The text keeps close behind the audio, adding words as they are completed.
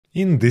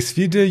In this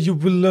video you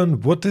will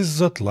learn what is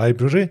Zod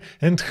library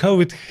and how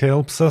it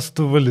helps us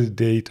to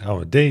validate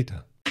our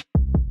data.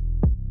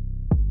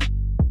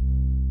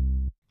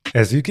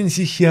 As you can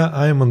see here,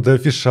 I am on the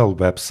official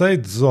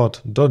website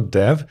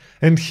zod.dev,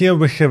 and here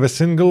we have a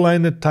single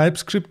line of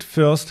TypeScript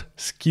first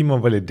schema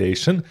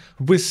validation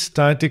with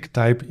static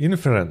type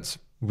inference,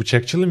 which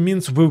actually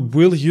means we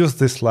will use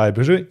this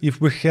library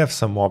if we have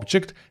some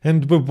object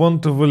and we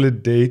want to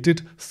validate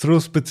it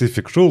through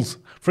specific rules.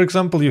 For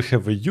example, you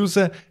have a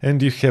user and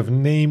you have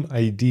name,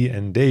 ID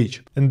and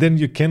age. And then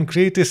you can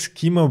create a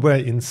schema where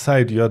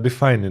inside you are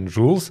defining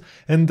rules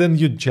and then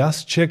you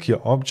just check your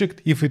object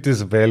if it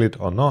is valid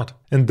or not.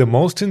 And the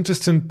most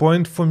interesting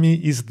point for me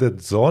is that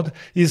Zod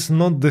is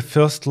not the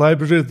first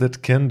library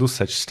that can do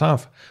such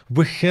stuff.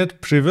 We had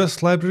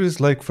previous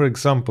libraries like, for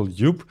example,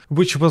 Yoop,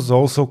 which was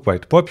also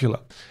quite popular.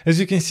 As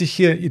you can see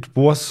here, it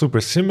was super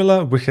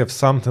similar. We have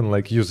something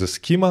like user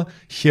schema.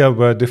 Here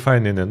we're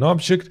defining an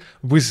object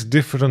with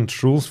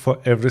different rules for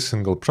every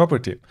single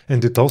property.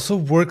 And it also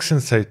works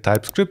inside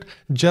TypeScript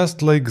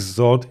just like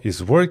Zod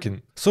is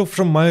working. So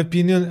from my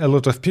opinion, a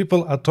lot of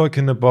people are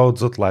talking about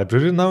Zod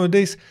library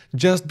nowadays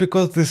just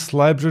because this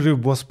library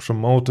was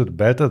promoted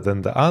better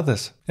than the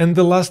others. And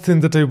the last thing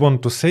that I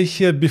want to say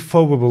here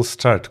before we will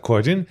start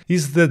coding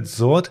is that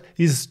Zod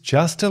is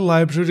just a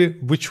library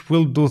which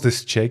will do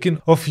this checking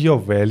of your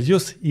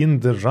values in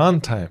the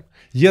runtime.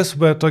 Yes,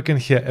 we're talking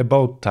here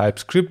about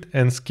TypeScript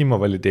and schema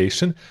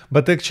validation,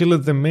 but actually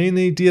the main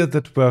idea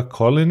that we're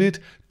calling it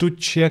to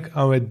check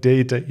our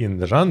data in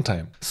the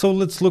runtime. So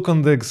let's look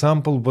on the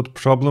example what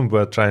problem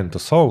we're trying to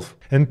solve.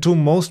 And two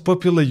most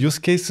popular use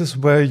cases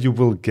where you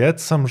will get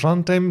some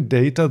runtime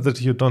data that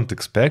you don't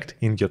expect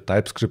in your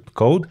TypeScript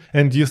code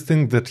and you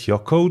think that your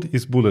code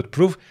is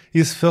bulletproof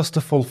is first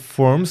of all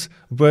forms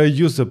where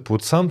user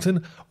puts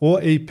something or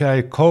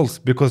API calls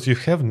because you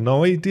have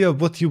no idea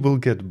what you will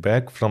get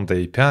back from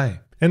the API.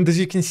 And as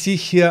you can see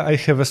here, I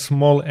have a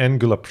small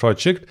Angular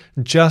project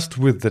just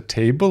with the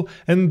table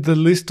and the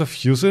list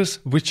of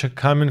users which are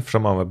coming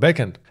from our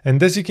backend.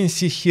 And as you can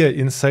see here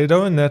inside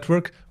our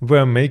network,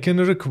 we're making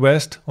a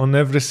request on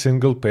every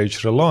single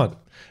page reload.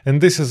 And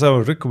this is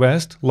our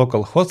request,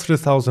 localhost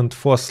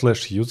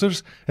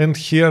 3004/users, and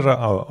here are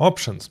our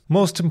options.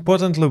 Most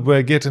importantly,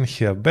 we're getting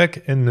here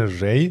back an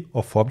array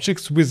of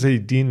objects with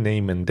ID,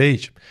 name and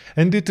age.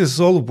 And it is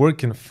all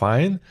working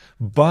fine,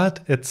 but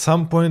at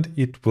some point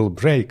it will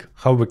break.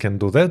 How we can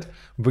do that?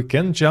 We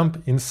can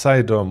jump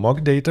inside our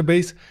mock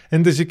database,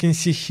 and as you can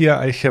see here,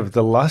 I have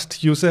the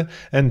last user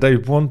and I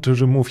want to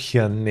remove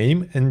here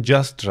name and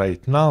just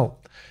write null.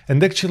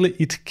 And actually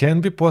it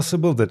can be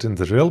possible that in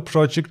the real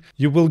project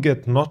you will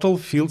get not all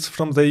fields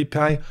from the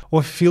API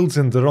or fields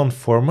in the wrong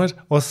format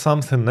or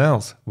something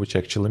else, which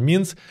actually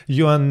means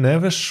you are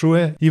never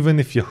sure, even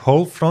if your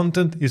whole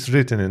frontend is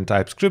written in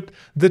TypeScript,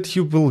 that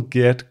you will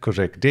get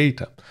correct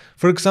data.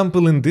 For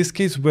example, in this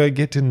case we are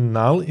getting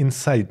null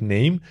inside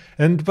name,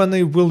 and when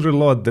I will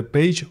reload the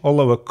page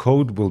all our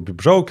code will be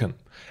broken.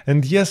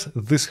 And yes,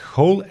 this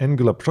whole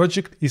Angular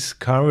project is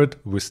covered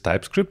with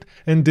TypeScript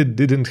and it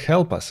didn't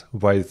help us.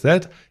 Why is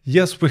that?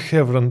 Yes, we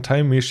have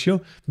runtime issue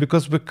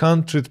because we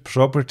can't treat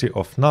property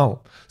of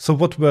null. So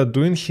what we are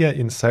doing here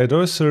inside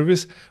our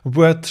service,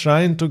 we are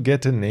trying to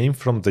get a name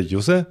from the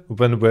user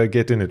when we are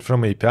getting it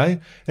from API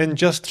and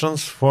just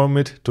transform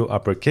it to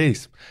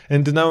uppercase.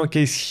 And in our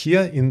case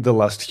here, in the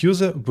last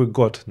user, we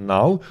got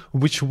null,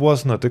 which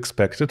was not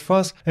expected for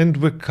us, and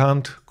we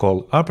can't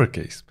call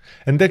uppercase.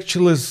 And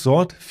actually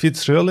Zod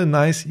fits really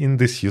nice in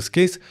this use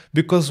case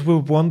because we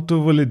want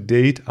to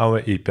validate our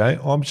API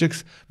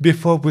objects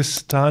before we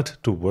start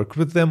to work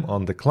with them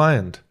on the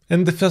client.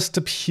 And the first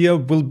step here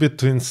will be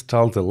to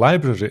install the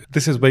library.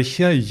 This is by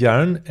here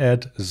yarn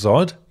add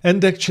Zod,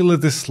 and actually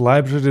this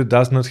library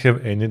does not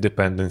have any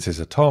dependencies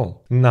at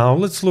all. Now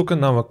let's look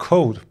on our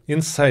code.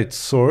 Inside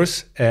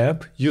source,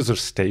 app, user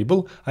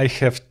stable, I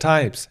have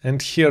types,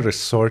 and here is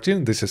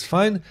sorting, this is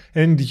fine,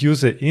 and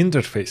user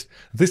interface.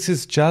 This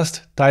is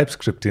just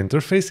TypeScript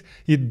interface.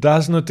 It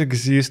does not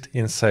exist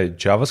inside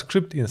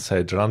JavaScript,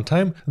 inside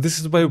runtime. This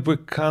is why we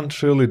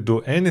can't really do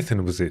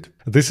anything with it.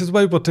 This is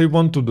why what I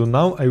want to do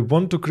now, I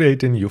want to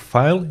create a new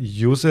file,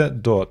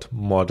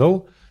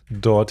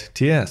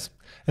 user.model.ts.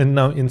 And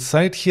now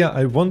inside here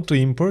I want to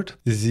import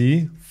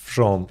z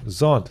from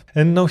Zod.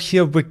 And now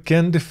here we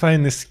can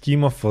define a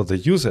schema for the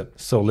user.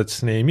 So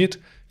let's name it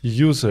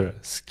user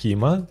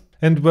schema.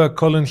 And we're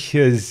calling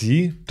here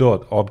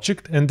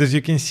z.object, and as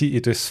you can see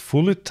it is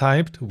fully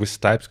typed with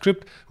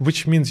TypeScript,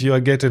 which means you are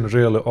getting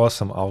really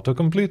awesome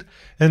autocomplete,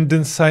 and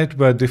inside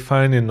we're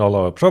defining all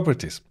our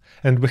properties.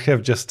 And we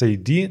have just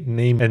ID,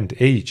 name and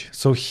age.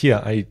 So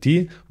here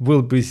ID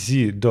will be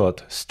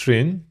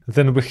z.string,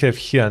 then we have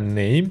here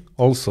name,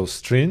 also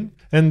string,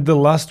 and the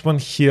last one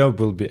here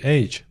will be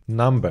age,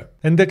 number.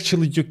 And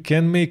actually you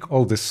can make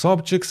all these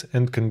objects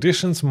and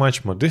conditions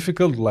much more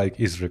difficult, like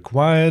is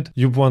required,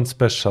 you want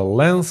special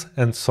length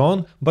and so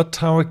on,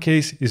 but our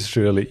case is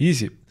really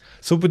easy.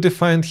 So we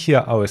defined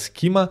here our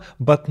schema,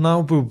 but now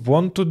we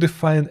want to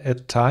define a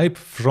type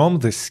from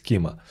this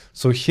schema.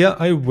 So here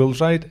I will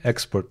write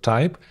export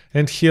type,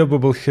 and here we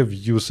will have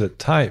user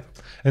type.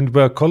 And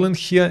we are calling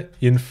here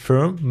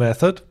infer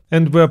method,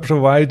 and we are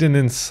providing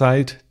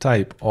inside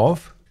type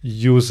of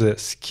user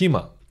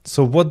schema.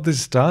 So what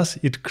this does,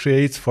 it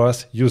creates for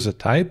us user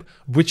type,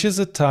 which is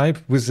a type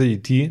with the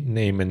ID,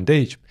 name and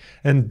age.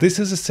 And this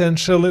is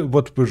essentially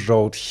what we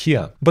wrote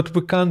here. But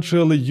we can't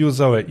really use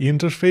our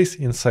interface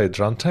inside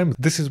runtime.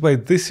 This is why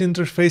this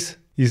interface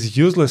is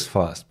useless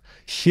for us.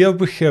 Here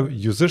we have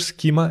user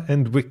schema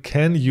and we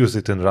can use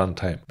it in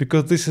runtime,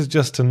 because this is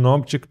just an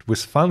object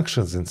with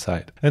functions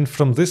inside. And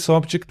from this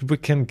object we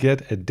can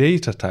get a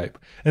data type.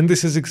 And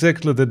this is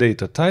exactly the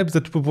data type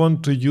that we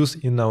want to use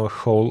in our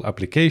whole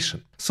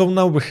application. So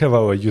now we have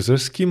our user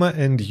schema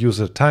and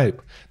user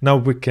type. Now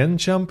we can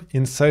jump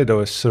inside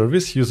our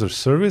service, user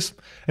service,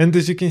 and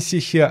as you can see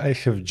here I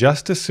have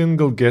just a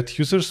single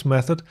getUsers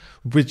method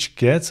which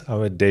gets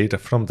our data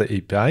from the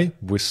API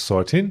with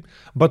sorting,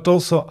 but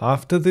also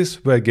after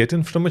this we are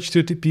getting from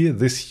HTTP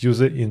this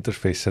user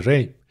interface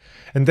array.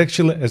 And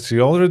actually, as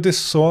you already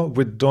saw,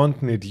 we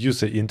don't need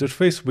user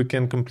interface, we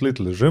can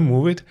completely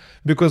remove it,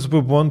 because we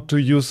want to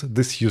use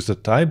this user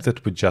type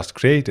that we just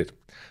created.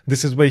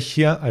 This is why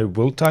here I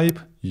will type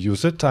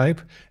user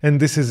type, and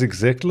this is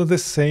exactly the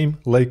same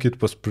like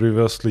it was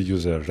previously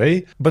user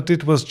array, but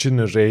it was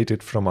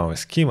generated from our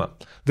schema.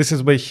 This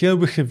is why here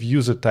we have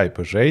user type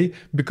array,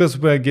 because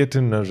we are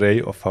getting an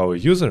array of our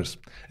users.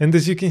 And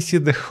as you can see,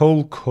 the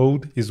whole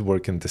code is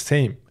working the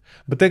same.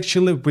 But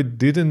actually we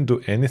didn't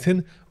do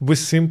anything, we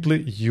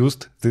simply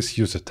used this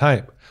user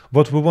type.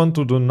 What we want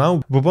to do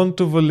now, we want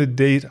to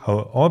validate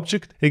our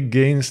object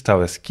against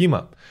our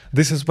schema.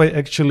 This is why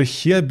actually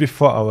here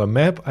before our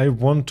map I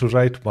want to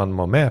write one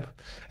more map.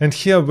 And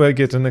here we're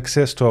getting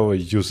access to our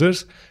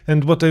users,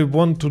 and what I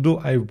want to do,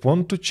 I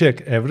want to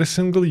check every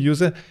single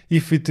user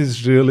if it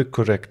is really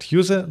correct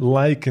user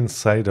like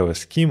inside our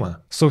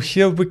schema. So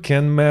here we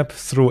can map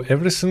through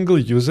every single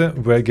user,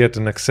 we're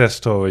getting access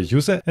to our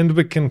user, and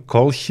we can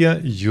call here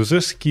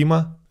user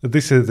schema,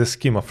 this is the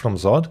schema from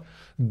Zod,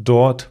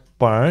 dot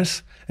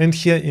parse, and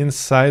here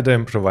inside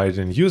I'm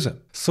providing user.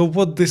 So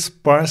what this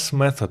parse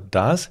method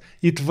does,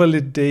 it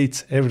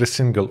validates every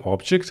single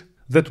object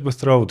that we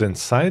throw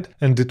inside,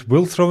 and it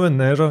will throw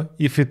an error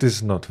if it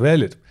is not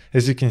valid.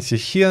 As you can see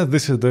here,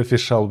 this is the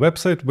official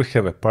website, we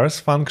have a parse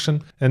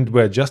function, and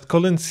we're just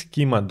calling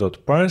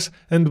schema.parse,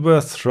 and we're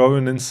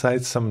throwing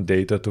inside some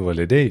data to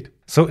validate.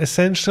 So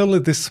essentially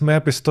this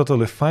map is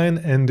totally fine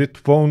and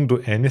it won't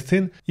do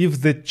anything.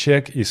 If the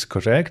check is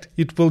correct,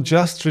 it will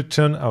just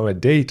return our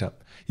data.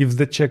 If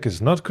the check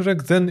is not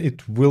correct, then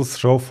it will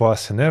throw for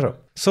us an error.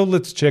 So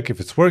let's check if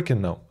it's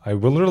working now. I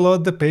will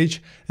reload the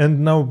page,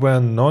 and now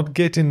we're not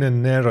getting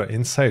an error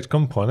inside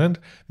component,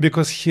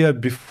 because here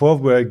before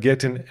we're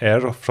getting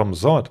error from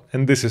Zod,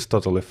 and this is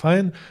totally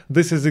fine.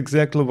 This is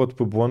exactly what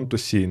we want to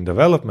see in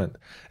development.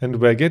 And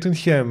we're getting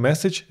here a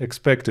message,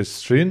 expected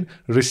string,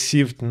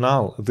 received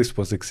null. This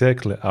was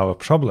exactly our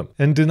problem.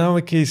 And in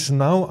our case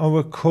now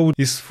our code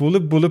is fully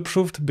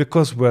bulletproofed,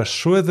 because we're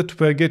sure that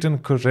we're getting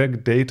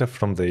correct data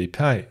from the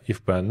API.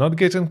 If we're not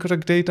getting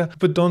correct data,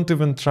 we don't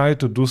even try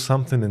to do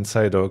something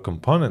inside our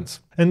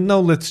components. And now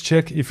let's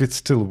check if it's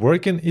still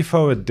working, if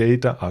our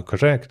data are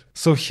correct.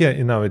 So here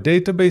in our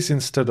database,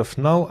 instead of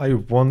null, I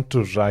want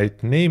to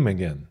write name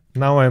again.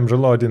 Now I'm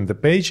reloading the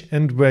page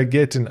and we're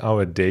getting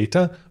our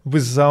data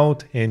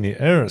without any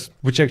errors,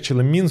 which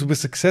actually means we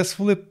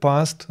successfully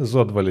passed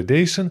Zod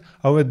validation,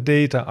 our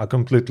data are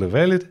completely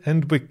valid,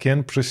 and we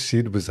can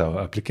proceed with our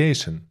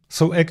application.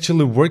 So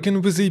actually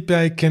working with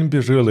API can be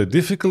really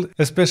difficult,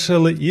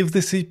 especially if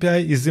this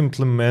API is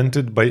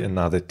implemented by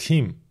another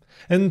team.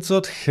 And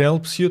Zod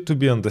helps you to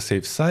be on the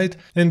safe side,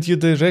 and you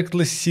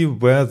directly see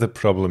where the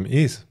problem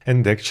is.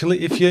 And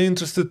actually, if you're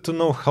interested to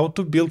know how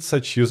to build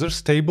such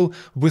users table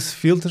with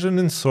filtering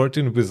and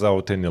sorting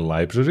without any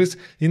libraries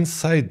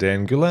inside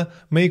Angular,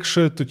 make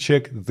sure to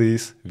check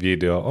this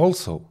video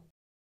also.